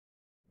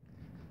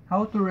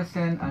How to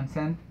resend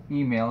unsent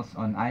emails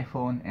on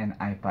iPhone and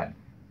iPad.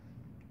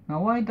 Now,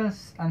 why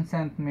does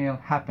unsent mail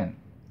happen?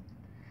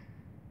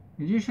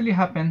 It usually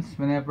happens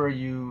whenever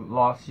you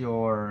lost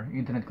your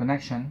internet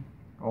connection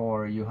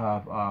or you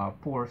have a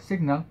poor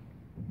signal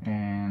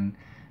and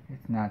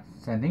it's not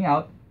sending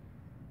out.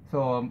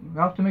 So you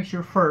have to make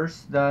sure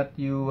first that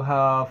you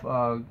have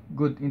a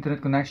good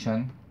internet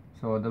connection.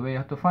 So the way you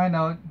have to find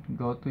out,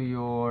 go to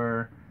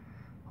your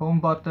home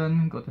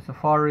button, go to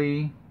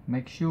Safari,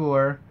 make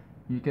sure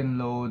you can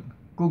load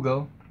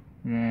Google,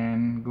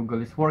 and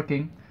Google is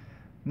working.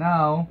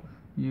 Now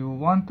you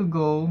want to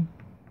go,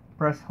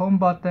 press home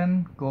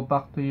button, go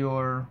back to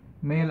your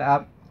mail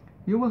app.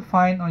 You will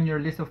find on your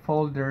list of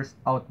folders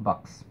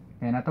Outbox,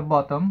 and at the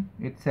bottom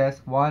it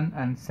says one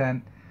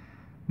unsent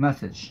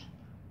message.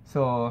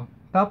 So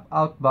tap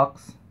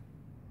Outbox,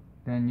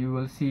 then you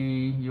will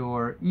see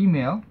your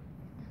email.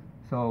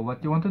 So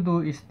what you want to do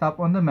is tap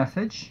on the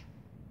message,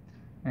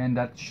 and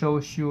that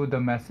shows you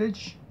the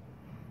message.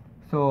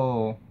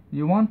 So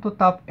you want to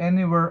tap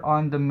anywhere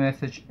on the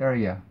message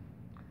area,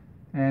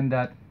 and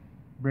that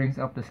brings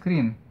up the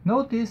screen.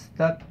 Notice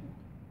that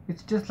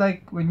it's just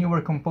like when you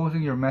were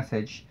composing your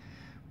message,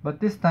 but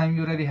this time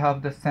you already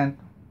have the send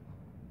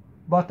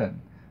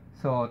button.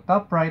 So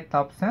tap right,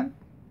 tap send,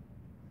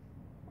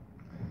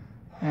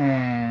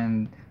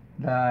 and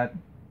that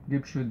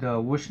gives you the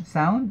whoosh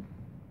sound,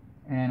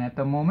 and at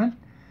the moment,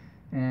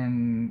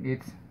 and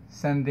it's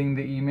sending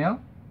the email.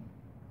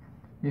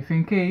 If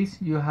in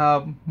case you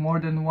have more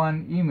than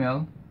one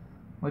email,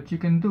 what you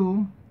can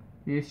do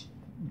is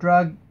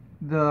drag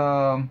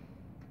the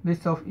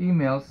list of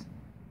emails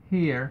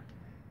here,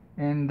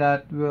 and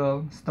that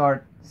will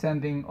start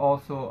sending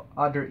also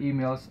other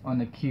emails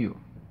on a queue.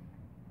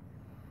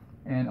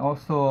 And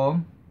also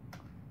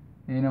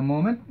in a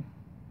moment,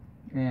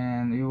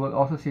 and you will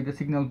also see the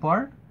signal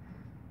bar,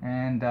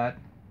 and that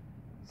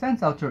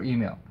sends out your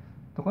email.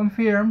 To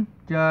confirm,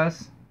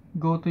 just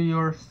go to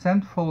your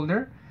sent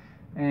folder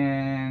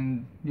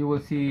and you will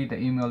see the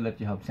email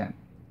that you have sent.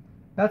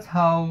 That's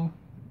how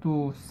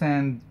to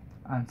send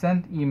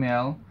unsent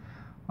email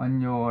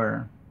on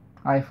your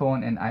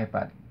iPhone and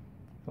iPad.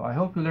 So I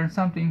hope you learned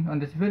something on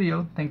this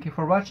video. Thank you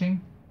for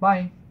watching.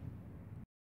 Bye.